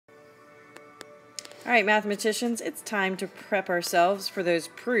All right, mathematicians, it's time to prep ourselves for those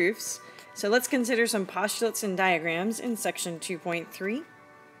proofs. So let's consider some postulates and diagrams in section 2.3.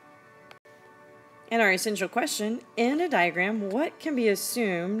 And our essential question, in a diagram, what can be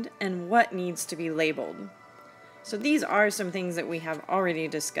assumed and what needs to be labeled? So these are some things that we have already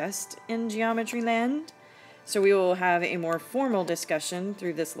discussed in geometry land. So we will have a more formal discussion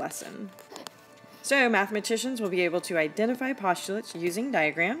through this lesson. So mathematicians will be able to identify postulates using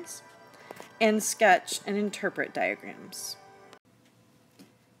diagrams and sketch and interpret diagrams.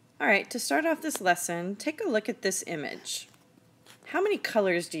 All right, to start off this lesson, take a look at this image. How many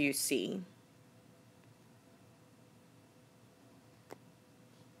colors do you see?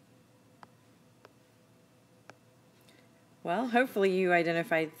 Well, hopefully you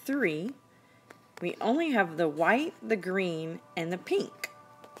identified 3. We only have the white, the green, and the pink.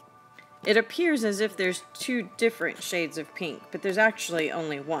 It appears as if there's 2 different shades of pink, but there's actually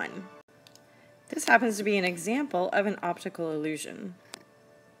only 1. This happens to be an example of an optical illusion.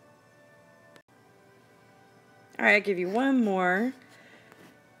 All right, I'll give you one more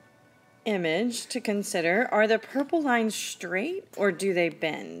image to consider. Are the purple lines straight or do they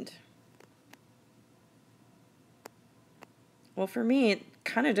bend? Well, for me, it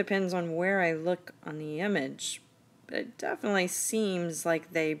kind of depends on where I look on the image, but it definitely seems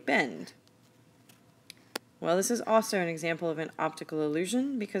like they bend. Well, this is also an example of an optical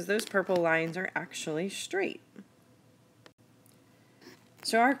illusion because those purple lines are actually straight.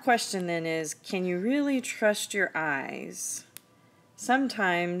 So our question then is, can you really trust your eyes?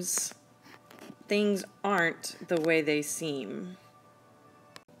 Sometimes things aren't the way they seem.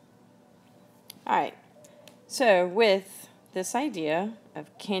 All right, so with this idea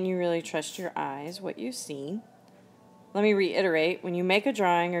of can you really trust your eyes, what you see, let me reiterate, when you make a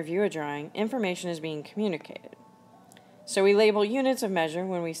drawing or view a drawing, information is being communicated. So we label units of measure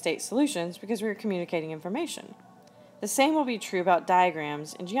when we state solutions because we're communicating information. The same will be true about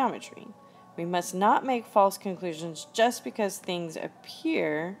diagrams in geometry. We must not make false conclusions just because things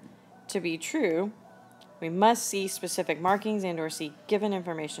appear to be true. We must see specific markings and/or see given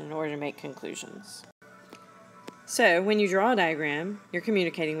information in order to make conclusions. So when you draw a diagram, you're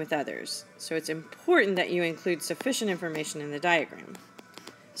communicating with others. So it's important that you include sufficient information in the diagram.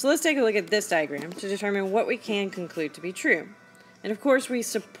 So let's take a look at this diagram to determine what we can conclude to be true. And of course, we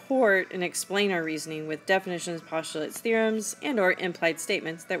support and explain our reasoning with definitions, postulates, theorems, and/or implied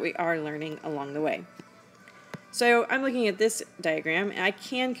statements that we are learning along the way. So I'm looking at this diagram, and I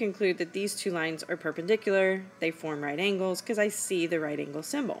can conclude that these 2 lines are perpendicular. They form right angles because I see the right angle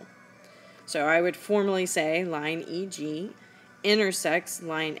symbol. So I would formally say line EG intersects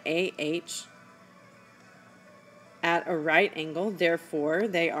line AH at a right angle, therefore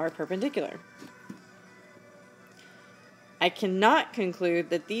they are perpendicular. I cannot conclude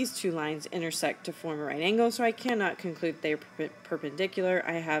that these 2 lines intersect to form a right angle, so I cannot conclude they are perpendicular.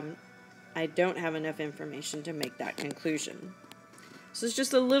 I don't have enough information to make that conclusion. So it's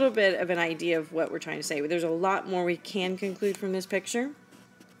just a little bit of an idea of what we're trying to say. There's a lot more we can conclude from this picture.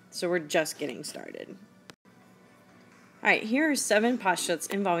 So we're just getting started. All right, here are 7 postulates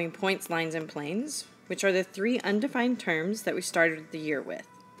involving points, lines, and planes, which are the 3 undefined terms that we started the year with.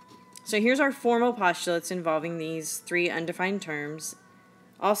 So here's our formal postulates involving these 3 undefined terms.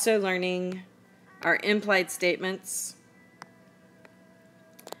 Also learning our implied statements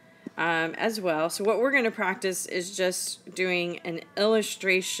as well. So what we're going to practice is just doing an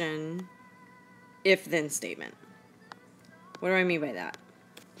illustration if-then statement. What do I mean by that?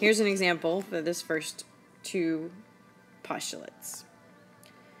 Here's an example for this first 2 postulates.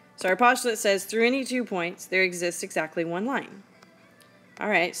 So our postulate says, through any 2 points, there exists exactly 1 line. All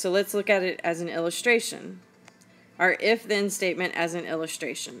right, so let's look at it as an illustration. Our if-then statement as an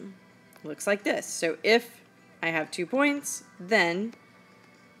illustration looks like this. So if I have 2 points, then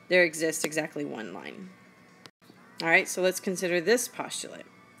there exists exactly 1 line. All right, so let's consider this postulate.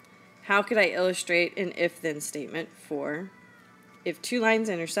 How could I illustrate an if-then statement for if 2 lines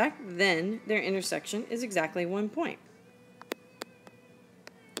intersect, then their intersection is exactly 1 point?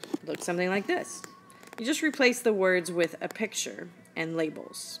 Looks something like this. You just replace the words with a picture and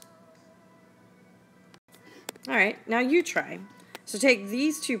labels. All right, now you try. So take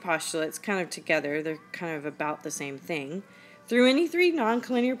these 2 postulates kind of together. They're kind of about the same thing. Through any 3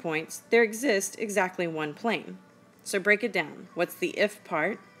 non-collinear points, there exists exactly 1 plane. So break it down. What's the if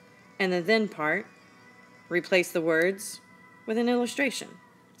part and the then part? Replace the words with an illustration.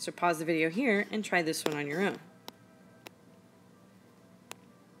 So pause the video here and try this one on your own.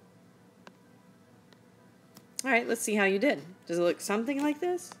 All right, let's see how you did. Does it look something like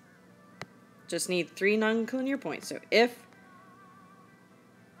this? Just need 3 non-collinear points. So if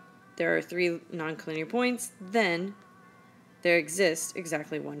there are 3 non-collinear points, then there exists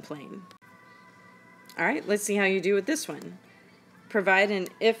exactly one plane. All right, let's see how you do with this one. Provide an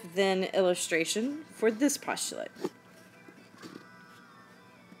if-then illustration for this postulate.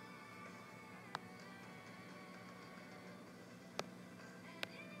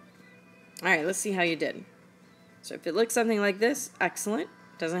 All right, let's see how you did. So if it looks something like this, excellent.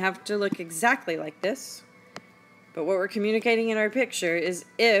 Doesn't have to look exactly like this. But what we're communicating in our picture is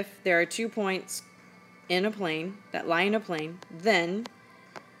if there are 2 points in a plane that lie in a plane, then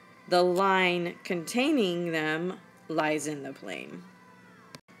the line containing them lies in the plane.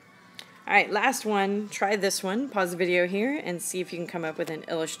 All right, last one. Try this one. Pause the video here and see if you can come up with an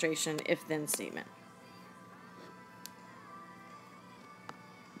illustration if-then statement.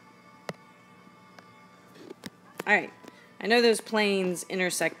 All right, I know those planes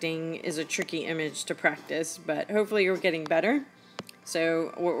intersecting is a tricky image to practice, but hopefully you're getting better.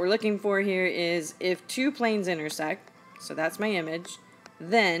 So what we're looking for here is if 2 planes intersect, so that's my image,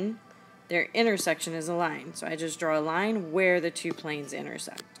 then their intersection is a line. So I just draw a line where the 2 planes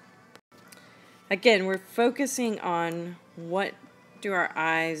intersect. Again, we're focusing on what do our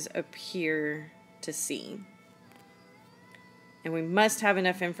eyes appear to see. And we must have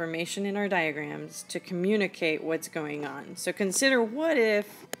enough information in our diagrams to communicate what's going on. So consider what it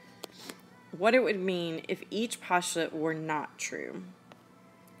would mean if each postulate were not true.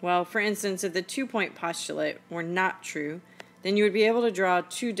 Well, for instance, if the 2-point postulate were not true, then you would be able to draw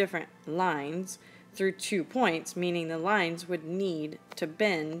 2 different lines through 2 points, meaning the lines would need to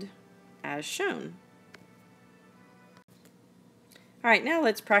bend as shown. All right, now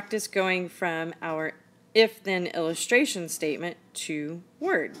let's practice going from our if-then illustration statement to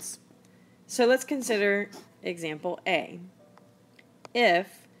words. So let's consider example A.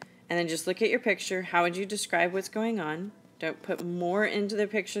 If, and then just look at your picture, how would you describe what's going on? Don't put more into the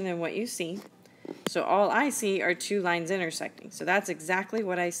picture than what you see. So all I see are 2 lines intersecting. So that's exactly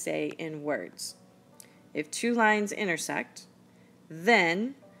what I say in words. If 2 lines intersect,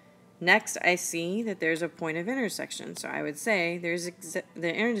 then next I see that there's a point of intersection. So I would say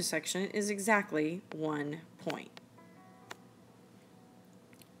the intersection is exactly 1 point.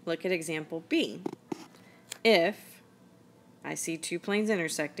 Look at example B. If I see 2 planes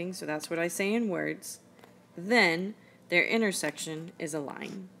intersecting, so that's what I say in words, then their intersection is a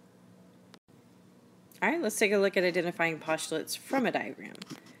line. All right, let's take a look at identifying postulates from a diagram.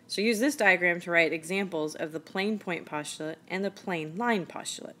 So use this diagram to write examples of the plane point postulate and the plane line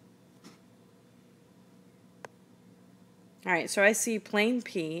postulate. All right, so I see plane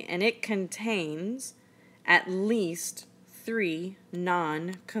P, and it contains at least 3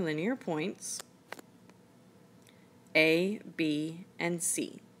 non-collinear points, A, B, and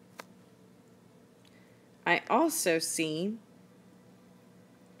C. I also see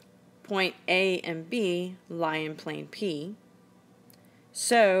point A and B lie in plane P,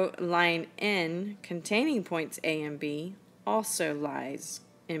 so line N containing points A and B also lies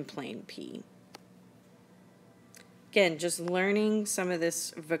in plane P. Again, just learning some of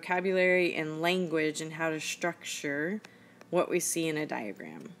this vocabulary and language and how to structure what we see in a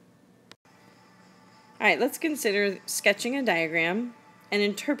diagram. All right, let's consider sketching a diagram and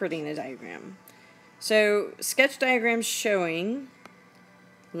interpreting the diagram. So, sketch diagrams showing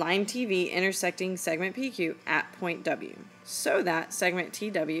line TV intersecting segment PQ at point W, so that segment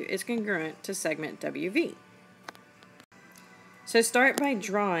TW is congruent to segment WV. So start by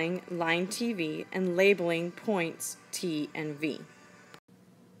drawing line TV and labeling points T and V.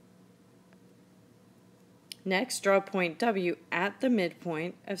 Next, draw point W at the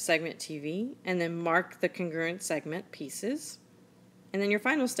midpoint of segment TV and then mark the congruent segment pieces. And then your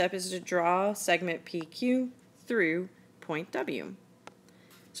final step is to draw segment PQ through point W.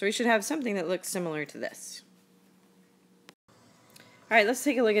 So we should have something that looks similar to this. All right, let's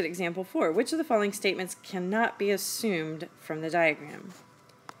take a look at example 4. Which of the following statements cannot be assumed from the diagram?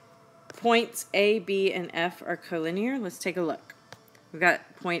 Points A, B, and F are collinear. Let's take a look. We've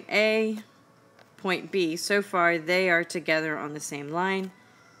got point A, point B. So far, they are together on the same line,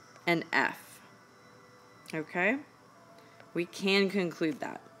 and F. Okay? We can conclude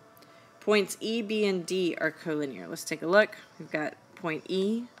that. Points E, B, and D are collinear. Let's take a look. We've got point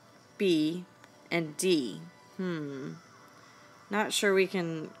E, B, and D. Not sure we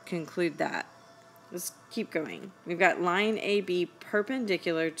can conclude that. Let's keep going. We've got line AB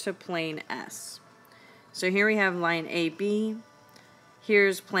perpendicular to plane S. So here we have line AB.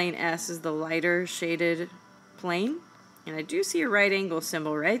 Here's plane S is the lighter shaded plane. And I do see a right angle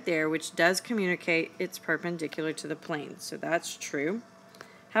symbol right there, which does communicate it's perpendicular to the plane. So that's true.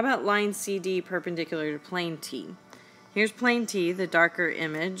 How about line CD perpendicular to plane T? Here's plane T, the darker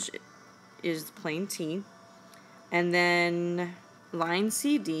image is plane T. And then line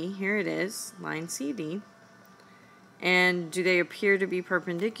CD, here it is, line CD. And do they appear to be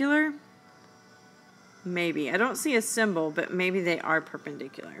perpendicular? Maybe. I don't see a symbol, but maybe they are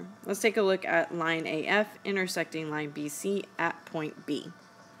perpendicular. Let's take a look at line AF intersecting line BC at point B.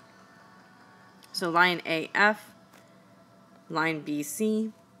 So line AF, line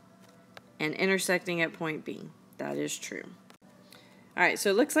BC, and intersecting at point B. That is true. All right, so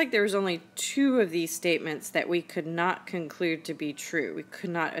it looks like there was only 2 of these statements that we could not conclude to be true. We could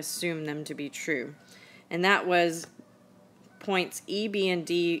not assume them to be true. And that was points E, B, and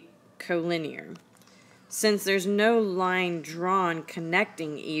D collinear. Since there's no line drawn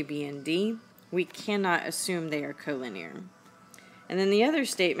connecting E, B, and D, we cannot assume they are collinear. And then the other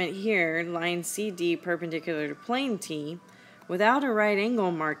statement here, line CD perpendicular to plane T, without a right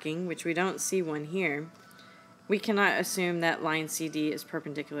angle marking, which we don't see one here, we cannot assume that line CD is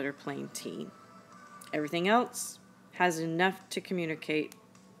perpendicular to plane T. Everything else has enough to communicate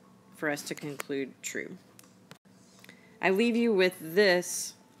for us to conclude true. I leave you with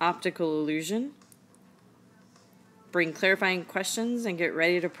this optical illusion. Bring clarifying questions and get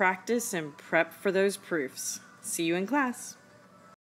ready to practice and prep for those proofs. See you in class.